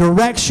worth and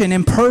direction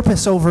and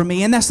purpose over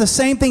me. And that's the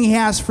same thing he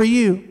has for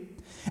you.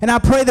 And I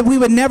pray that we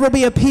would never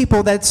be a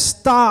people that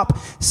stop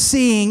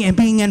seeing and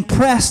being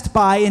impressed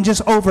by and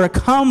just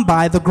overcome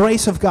by the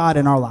grace of God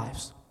in our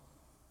lives.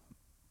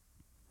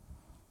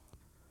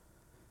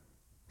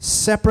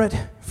 Separate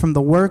from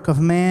the work of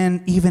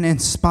man, even in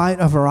spite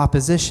of our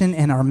opposition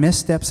and our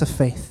missteps of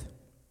faith.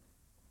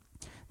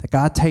 That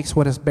God takes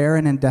what is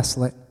barren and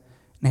desolate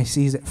and he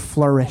sees it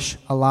flourish,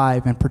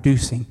 alive and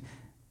producing,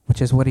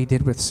 which is what he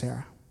did with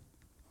Sarah.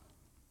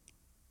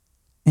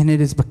 And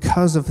it is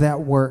because of that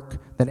work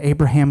that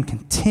Abraham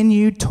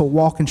continued to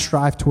walk and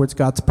strive towards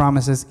God's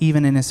promises,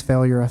 even in his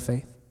failure of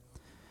faith.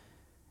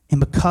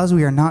 And because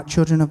we are not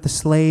children of the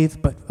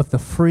slave, but of the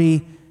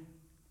free,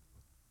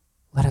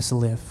 let us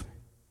live.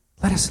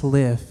 Let us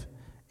live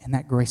in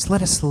that grace.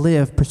 Let us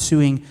live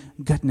pursuing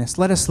goodness.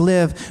 Let us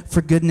live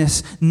for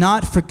goodness,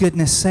 not for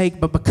goodness' sake,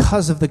 but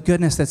because of the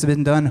goodness that's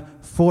been done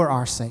for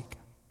our sake.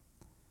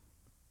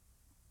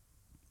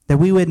 That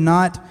we would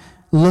not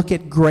look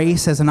at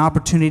grace as an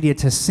opportunity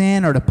to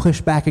sin or to push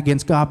back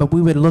against God, but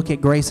we would look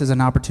at grace as an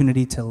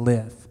opportunity to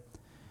live.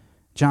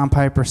 John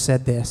Piper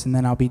said this, and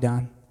then I'll be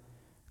done.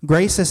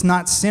 Grace is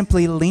not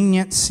simply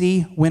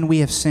leniency when we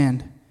have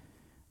sinned.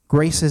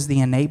 Grace is the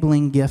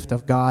enabling gift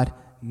of God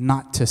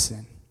not to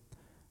sin.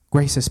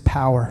 Grace is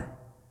power,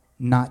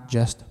 not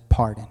just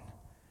pardon.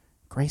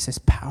 Grace is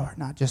power,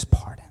 not just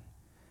pardon.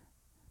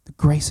 The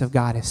grace of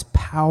God is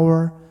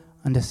power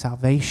unto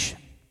salvation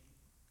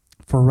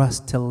for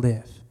us to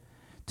live,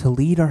 to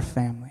lead our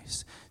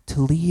families, to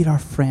lead our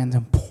friends,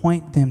 and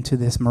point them to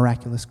this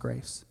miraculous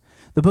grace.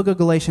 The book of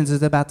Galatians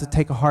is about to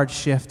take a hard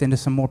shift into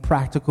some more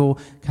practical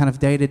kind of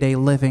day-to-day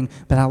living,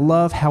 but I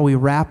love how we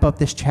wrap up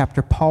this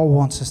chapter. Paul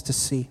wants us to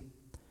see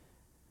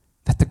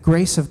that the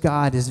grace of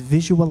God is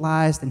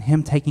visualized in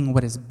him taking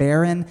what is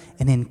barren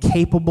and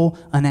incapable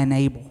and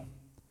unable.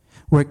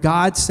 Where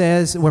God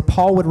says, where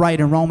Paul would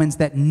write in Romans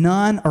that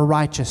none are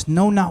righteous,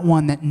 no, not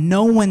one, that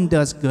no one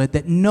does good,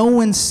 that no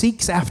one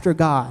seeks after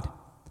God.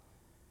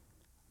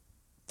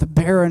 The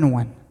barren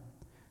one,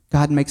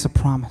 God makes a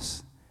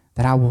promise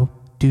that I will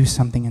do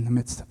something in the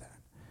midst of that.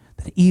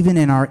 That even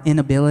in our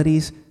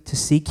inabilities to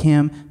seek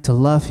him, to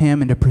love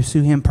him, and to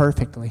pursue him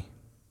perfectly,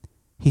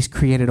 he's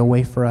created a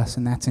way for us,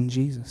 and that's in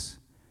Jesus.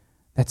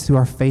 That's through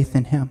our faith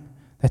in him.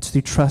 That's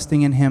through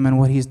trusting in him and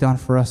what he's done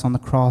for us on the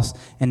cross,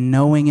 and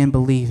knowing and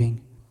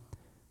believing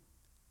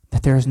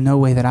that there is no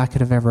way that I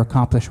could have ever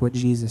accomplished what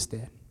Jesus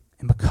did.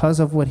 And because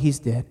of what he's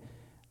did,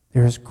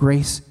 there is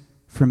grace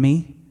for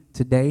me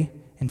today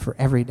and for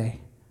every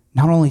day.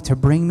 Not only to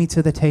bring me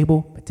to the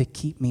table, but to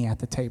keep me at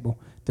the table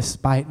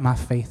despite my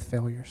faith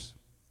failures.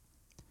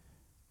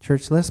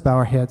 Church, let's bow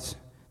our heads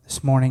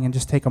this morning and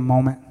just take a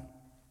moment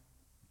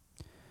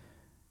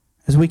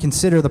as we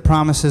consider the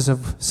promises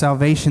of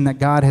salvation that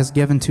God has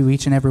given to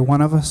each and every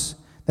one of us,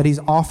 that he's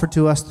offered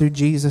to us through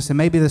Jesus. And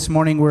maybe this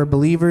morning we're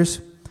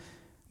believers.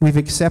 We've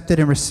accepted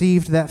and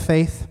received that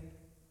faith.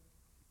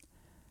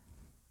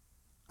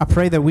 I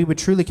pray that we would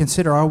truly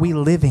consider, are we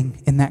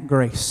living in that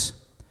grace?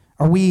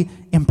 Are we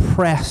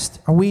impressed?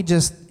 Are we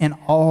just in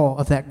awe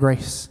of that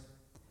grace?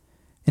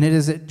 And it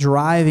is it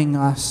driving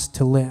us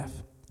to live.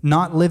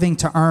 Not living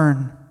to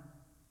earn,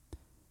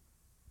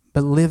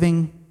 but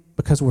living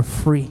because we're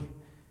free.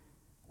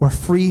 We're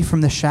free from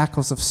the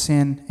shackles of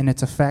sin and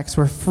its effects.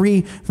 We're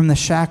free from the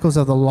shackles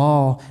of the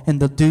law and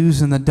the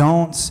do's and the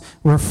don'ts.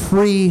 We're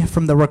free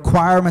from the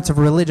requirements of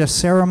religious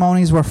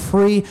ceremonies. We're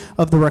free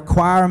of the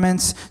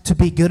requirements to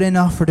be good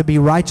enough or to be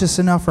righteous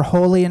enough or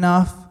holy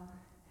enough.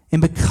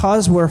 And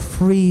because we're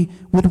free,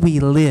 would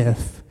we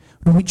live?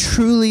 Would we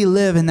truly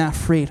live in that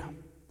freedom?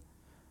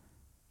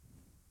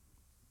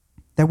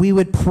 That we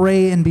would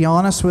pray and be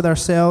honest with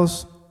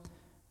ourselves.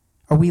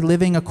 Are we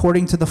living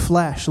according to the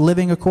flesh,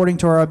 living according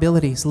to our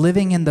abilities,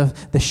 living in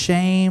the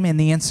shame and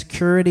the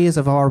insecurities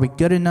of, are we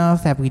good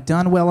enough? Have we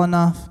done well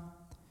enough?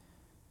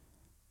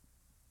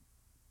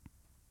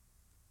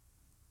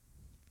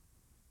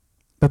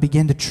 But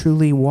begin to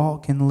truly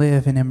walk and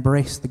live and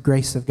embrace the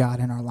grace of God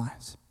in our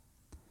lives.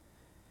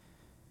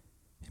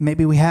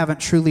 Maybe we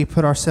haven't truly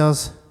put our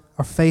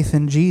faith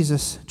in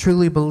Jesus,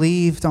 truly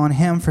believed on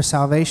him for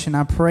salvation.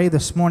 I pray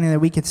this morning that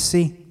we could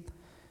see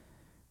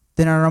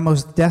that in our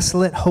most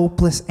desolate,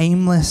 hopeless,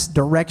 aimless,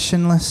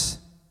 directionless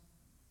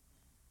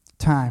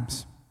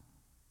times,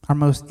 our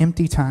most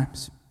empty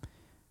times,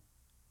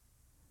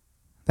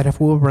 that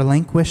if we'll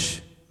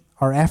relinquish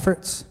our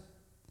efforts,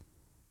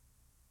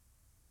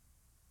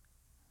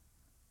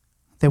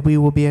 that we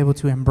will be able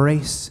to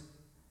embrace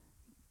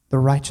the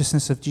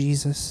righteousness of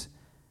Jesus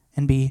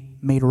and be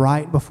made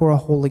right before a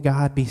holy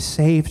God, be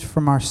saved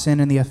from our sin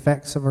and the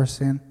effects of our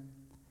sin,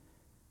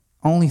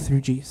 only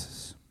through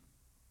Jesus.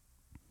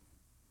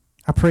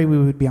 I pray we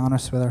would be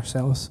honest with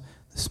ourselves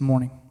this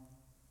morning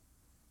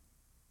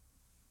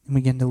and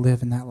begin to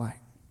live in that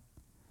light.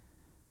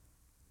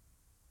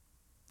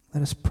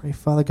 Let us pray.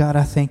 Father God,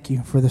 I thank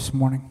you for this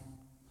morning.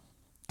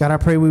 God, I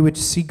pray we would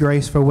see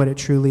grace for what it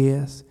truly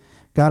is.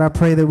 God, I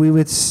pray that we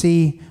would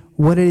see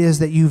what it is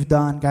that you've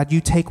done. God,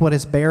 you take what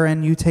is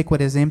barren, you take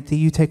what is empty,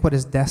 you take what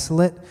is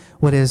desolate,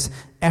 what is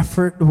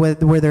effort, where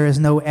there is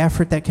no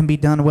effort that can be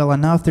done well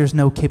enough, there's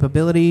no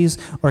capabilities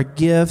or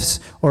gifts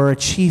or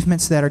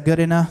achievements that are good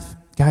enough.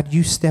 God,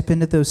 you step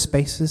into those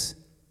spaces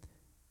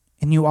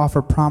and you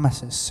offer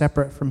promises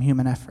separate from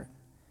human effort.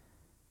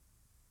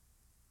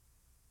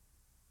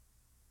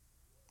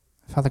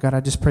 Father God,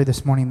 I just pray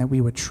this morning that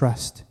we would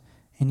trust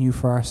in you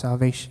for our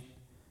salvation.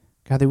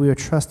 God, that we would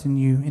trust in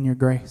you and your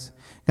grace.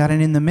 God,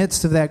 and in the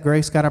midst of that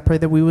grace, God, I pray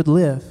that we would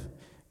live.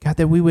 God,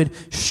 that we would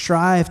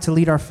strive to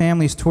lead our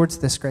families towards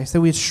this grace,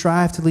 that we would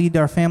strive to lead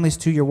our families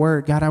to your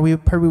word. God, I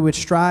pray we would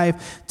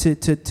strive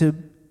to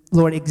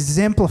Lord,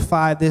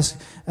 exemplify this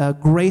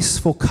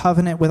graceful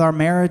covenant with our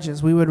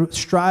marriages. We would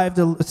strive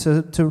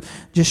to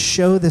just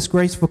show this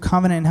graceful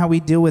covenant in how we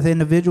deal with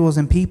individuals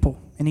and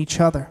people and each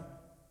other.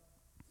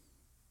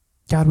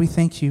 God, we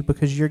thank you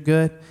because you're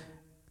good.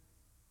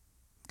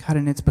 God,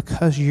 and it's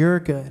because you're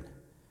good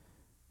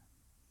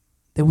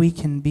that we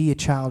can be a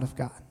child of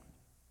God.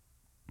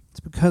 It's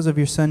because of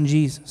your son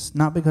Jesus,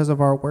 not because of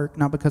our work,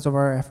 not because of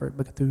our effort,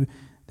 but through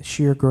the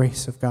sheer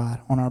grace of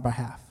God on our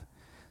behalf.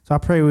 So I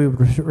pray we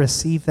would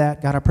receive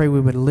that. God, I pray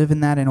we would live in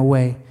that in a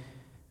way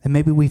that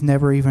maybe we've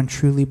never even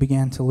truly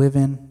began to live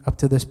in up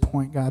to this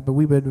point, God, but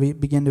we would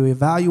begin to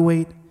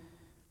evaluate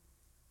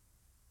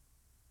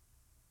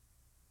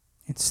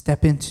and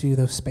step into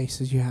those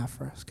spaces you have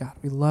for us, God.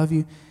 We love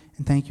you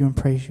and thank you and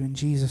praise you in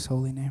Jesus'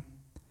 holy name.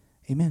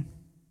 Amen.